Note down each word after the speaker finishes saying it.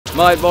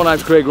Mate, my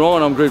name's Greg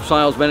Ryan. I'm Group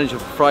Sales Manager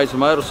for Fraser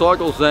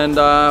Motorcycles, and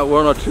we're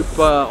on a trip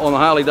on the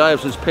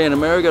Harley-Davidson's Pan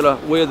America to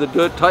where the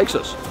dirt takes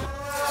us.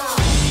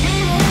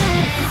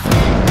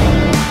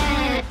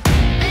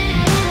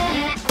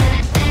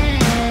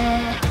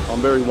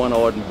 I'm very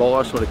one-eyed and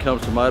biased when it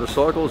comes to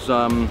motorcycles.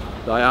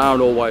 They are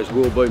and always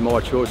will be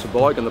my choice of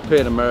bike, and the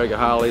Pan America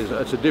Harley,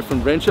 it's a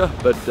different venture,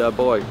 but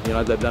boy, you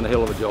know, they've done a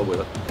hell of a job with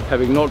it.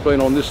 Having not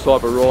been on this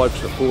type of ride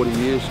for 40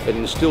 years, it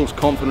instills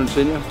confidence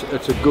in you.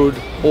 It's a good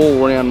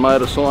all-round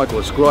motorcycle.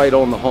 It's great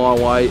on the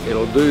highway,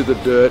 it'll do the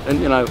dirt, and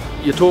you know,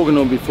 you're talking to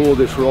them before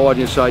this ride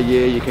and you say,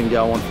 yeah, you can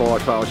go on fire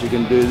trails, you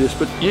can do this,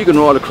 but you can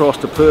ride across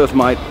to Perth,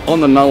 mate,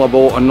 on the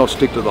Nullarbor and not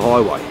stick to the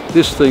highway.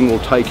 This thing will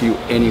take you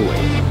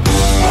anywhere.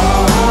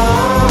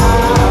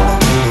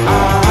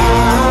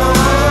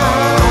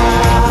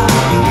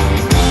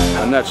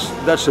 And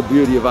that's the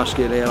beauty of us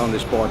getting out on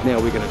this bike now.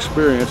 We can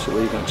experience it,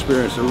 we can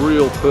experience the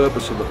real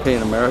purpose of the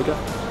Pan America,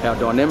 how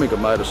dynamic a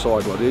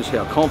motorcycle it is,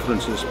 how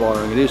confidence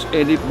inspiring it is,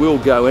 and it will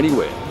go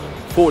anywhere.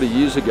 40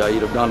 years ago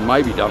you'd have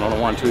maybe done on a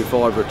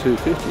 125 or a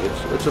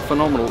 250. It's a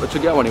phenomenal, it's a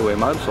go anywhere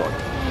motorcycle.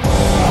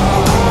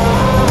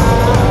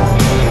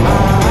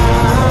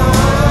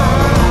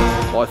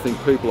 I think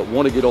people that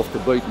want to get off the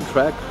beaten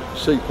track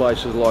see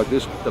places like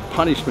this. The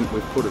punishment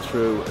we've put it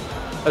through,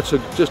 it's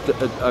just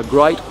a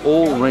great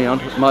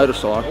all-round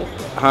motorcycle.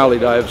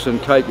 Harley-Davidson,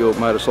 Cape York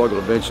Motorcycle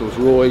Adventures,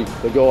 Roy,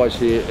 the guys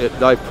here,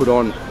 they've put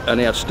on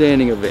an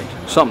outstanding event.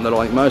 Something that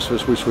I think most of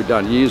us wish we'd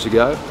done years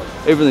ago.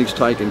 Everything's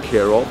taken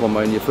care of. I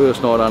mean, your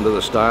first night under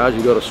the stars,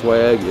 you've got a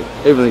swag,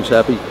 everything's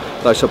happy.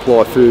 They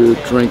supply food,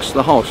 drinks,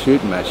 the whole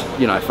shooting match.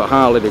 You know, for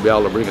Harley to be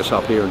able to bring us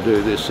up here and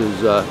do this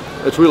is,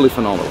 it's really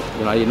phenomenal.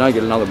 You know, you don't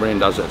get another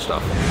brand does that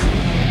stuff.